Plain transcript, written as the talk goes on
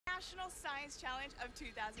National Science Challenge of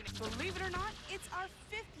 2008. Believe it or not, it's our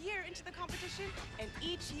 5th year into the competition, and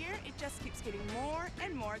each year it just keeps getting more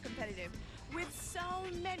and more competitive. With so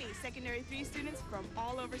many Secondary 3 students from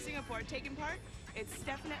all over Singapore taking part, it's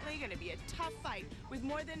definitely going to be a tough fight with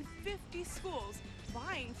more than 50 schools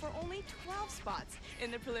vying for only 12 spots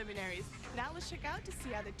in the preliminaries. Now let's check out to see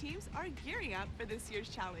how the teams are gearing up for this year's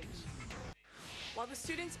challenge. While the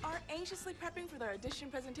students are anxiously prepping for their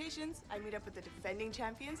audition presentations, I meet up with the defending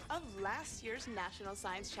champions of last year's National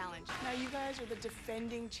Science Challenge. Now, you guys are the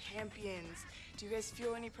defending champions. Do you guys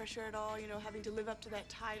feel any pressure at all, having to live up to that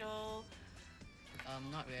title?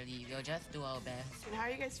 Not really. We'll just do our best. And how are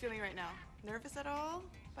you guys feeling right now? Nervous at all?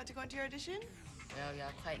 About to go into your audition? Well, we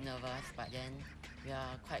are quite nervous, but then we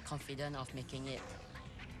are quite confident of making it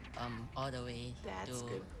all the way. That's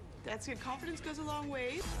good. That's good. Confidence goes a long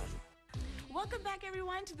way. Welcome back,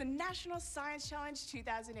 everyone, to the National Science Challenge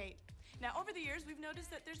 2008. Now, over the years, we've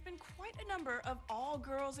noticed that there's been quite a number of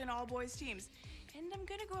all-girls and all-boys teams. And I'm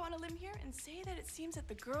going to go on a limb here and say that it seems that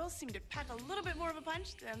the girls seem to pack a little bit more of a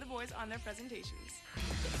punch than the boys on their presentations.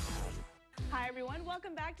 Hi, everyone.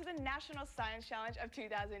 Welcome back to the National Science Challenge of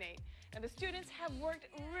 2008. Now, the students have worked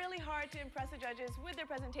really hard to impress the judges with their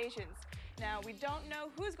presentations. Now, we don't know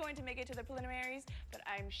who's going to make it to the preliminaries, but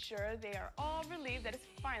I'm sure they are all relieved that it's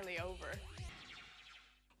finally over.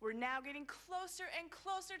 We're now getting closer and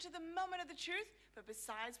closer to the moment of the truth, but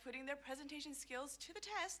besides putting their presentation skills to the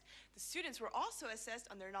test, the students were also assessed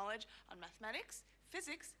on their knowledge on mathematics,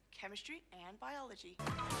 physics, chemistry, and biology.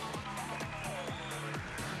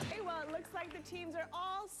 Okay, well, it looks like the teams are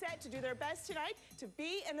all set to do their best tonight to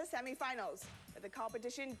be in the semifinals. But the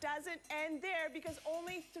competition doesn't end there because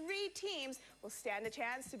only 3 teams will stand a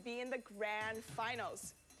chance to be in the grand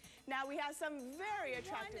finals. Now, we have some very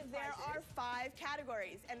attractive prizes. There are 5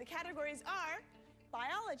 categories, and the categories are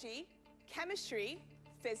biology, chemistry,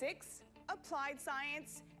 physics, applied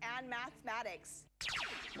science, and mathematics.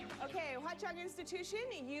 Okay, Hwa Chong Institution,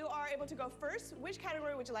 you are able to go first. Which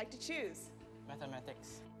category would you like to choose?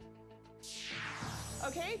 Mathematics.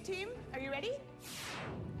 Okay, team, are you ready?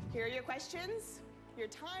 Here are your questions. Your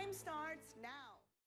time starts now.